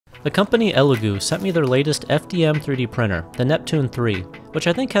The company Elegoo sent me their latest FDM 3D printer, the Neptune 3, which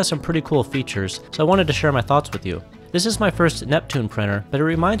I think has some pretty cool features, so I wanted to share my thoughts with you. This is my first Neptune printer, but it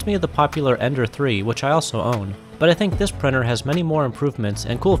reminds me of the popular Ender 3, which I also own, but I think this printer has many more improvements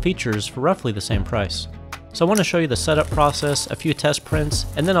and cool features for roughly the same price. So I want to show you the setup process, a few test prints,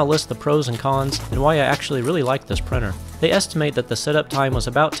 and then I'll list the pros and cons and why I actually really like this printer. They estimate that the setup time was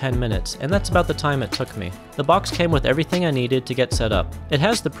about 10 minutes, and that's about the time it took me. The box came with everything I needed to get set up. It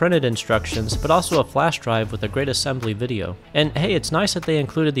has the printed instructions, but also a flash drive with a great assembly video. And hey, it's nice that they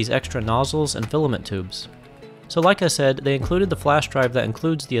included these extra nozzles and filament tubes. So like I said, they included the flash drive that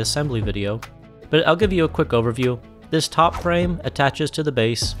includes the assembly video, but I'll give you a quick overview. This top frame attaches to the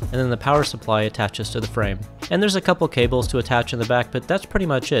base, and then the power supply attaches to the frame. And there's a couple cables to attach in the back, but that's pretty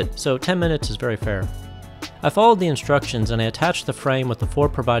much it, so 10 minutes is very fair. I followed the instructions and I attached the frame with the 4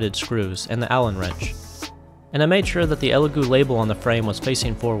 provided screws and the Allen wrench. And I made sure that the Elegoo label on the frame was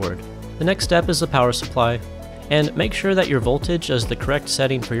facing forward. The next step is the power supply, and make sure that your voltage is the correct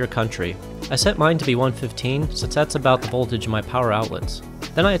setting for your country. I set mine to be 115 since that's about the voltage in my power outlets.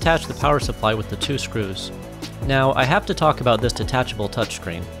 Then I attached the power supply with the 2 screws. Now, I have to talk about this detachable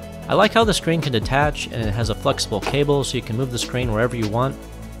touchscreen. I like how the screen can detach and it has a flexible cable so you can move the screen wherever you want.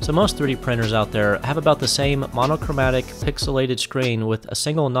 So most 3D printers out there have about the same monochromatic pixelated screen with a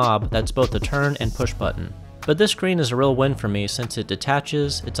single knob that's both a turn and push button. But this screen is a real win for me since it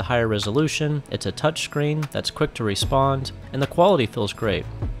detaches, it's a higher resolution, it's a touch screen that's quick to respond, and the quality feels great.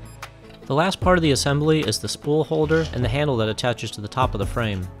 The last part of the assembly is the spool holder and the handle that attaches to the top of the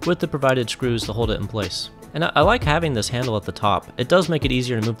frame, with the provided screws to hold it in place. And I like having this handle at the top. It does make it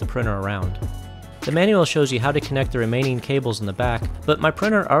easier to move the printer around. The manual shows you how to connect the remaining cables in the back, but my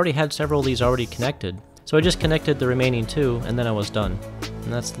printer already had several of these already connected, so I just connected the remaining 2 and then I was done.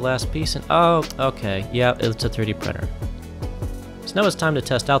 And that's the last piece, and oh, okay, yeah, it's a 3D printer. So now it's time to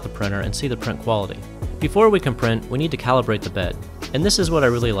test out the printer and see the print quality. Before we can print, we need to calibrate the bed. And this is what I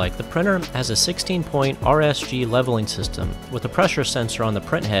really like. The printer has a 16-point RSG leveling system with a pressure sensor on the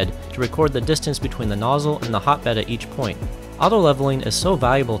print head to record the distance between the nozzle and the hotbed at each point. Auto leveling is so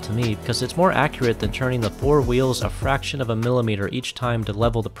valuable to me because it's more accurate than turning the 4 wheels a fraction of a millimeter each time to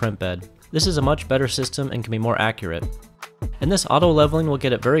level the print bed. This is a much better system and can be more accurate. And this auto leveling will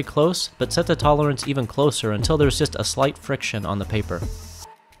get it very close, but set the tolerance even closer until there's just a slight friction on the paper.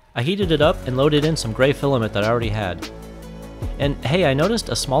 I heated it up and loaded in some gray filament that I already had. And hey, I noticed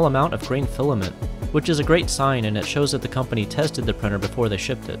a small amount of green filament, which is a great sign and it shows that the company tested the printer before they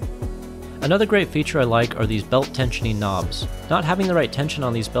shipped it. Another great feature I like are these belt tensioning knobs. Not having the right tension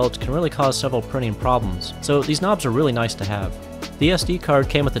on these belts can really cause several printing problems, so these knobs are really nice to have. The SD card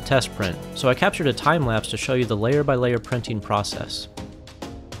came with a test print, so I captured a time lapse to show you the layer by layer printing process.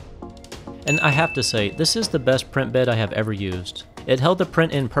 And I have to say, this is the best print bed I have ever used. It held the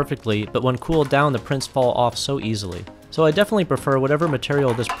print in perfectly, but when cooled down the prints fall off so easily. So I definitely prefer whatever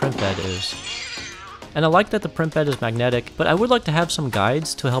material this print bed is. And I like that the print bed is magnetic, but I would like to have some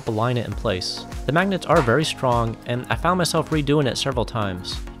guides to help align it in place. The magnets are very strong, and I found myself redoing it several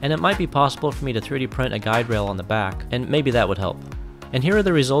times. And it might be possible for me to 3D print a guide rail on the back, and maybe that would help. And here are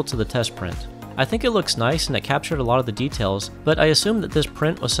the results of the test print. I think it looks nice and it captured a lot of the details, but I assume that this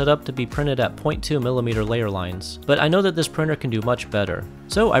print was set up to be printed at 0.2mm layer lines. But I know that this printer can do much better.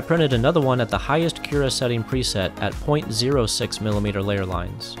 So I printed another one at the highest Cura setting preset at 0.06mm layer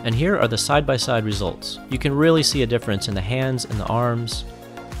lines. And here are the side-by-side results. You can really see a difference in the hands and the arms.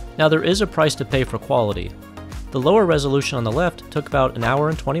 Now there is a price to pay for quality. The lower resolution on the left took about 1 hour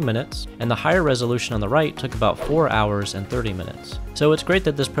and 20 minutes, and the higher resolution on the right took about 4 hours and 30 minutes. So it's great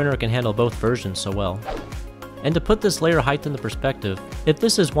that this printer can handle both versions so well. And to put this layer height into perspective, if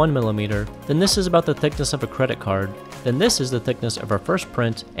this is 1mm, then this is about the thickness of a credit card, then this is the thickness of our first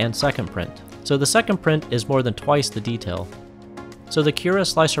print and second print. So the second print is more than twice the detail. So the Cura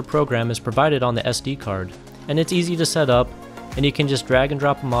Slicer program is provided on the SD card, and it's easy to set up, and you can just drag and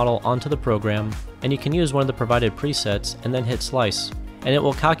drop a model onto the program, and you can use one of the provided presets and then hit slice. And it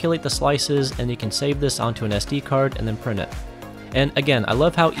will calculate the slices, and you can save this onto an SD card and then print it. And again, I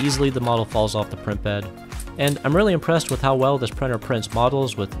love how easily the model falls off the print bed. And I'm really impressed with how well this printer prints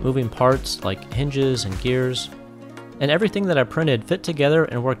models with moving parts like hinges and gears. And everything that I printed fit together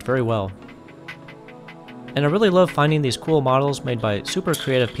and worked very well. And I really love finding these cool models made by super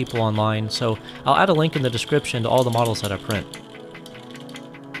creative people online, so I'll add a link in the description to all the models that I print.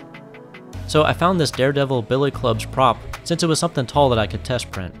 So I found this Daredevil Billy Club's prop since it was something tall that I could test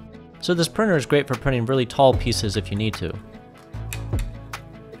print. So this printer is great for printing really tall pieces if you need to.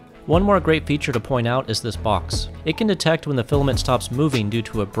 One more great feature to point out is this box. It can detect when the filament stops moving due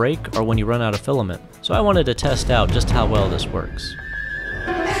to a break or when you run out of filament. So I wanted to test out just how well this works.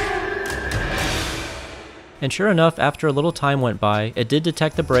 And sure enough, after a little time went by, it did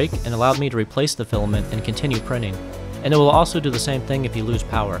detect the break and allowed me to replace the filament and continue printing. And it will also do the same thing if you lose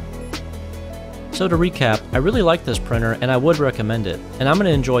power. So to recap, I really like this printer and I would recommend it, and I'm going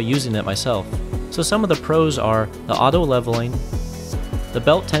to enjoy using it myself. So some of the pros are the auto leveling, the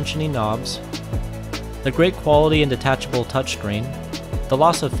belt tensioning knobs, the great quality and detachable touchscreen, the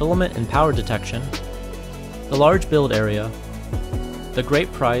loss of filament and power detection, the large build area, the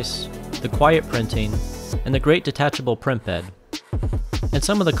great price, the quiet printing, and the great detachable print bed. And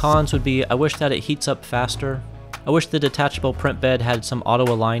some of the cons would be I wish that it heats up faster, I wish the detachable print bed had some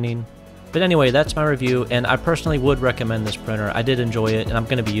auto aligning. But anyway, that's my review, and I personally would recommend this printer. I did enjoy it, and I'm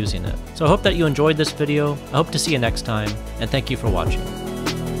going to be using it. So I hope that you enjoyed this video. I hope to see you next time, and thank you for watching.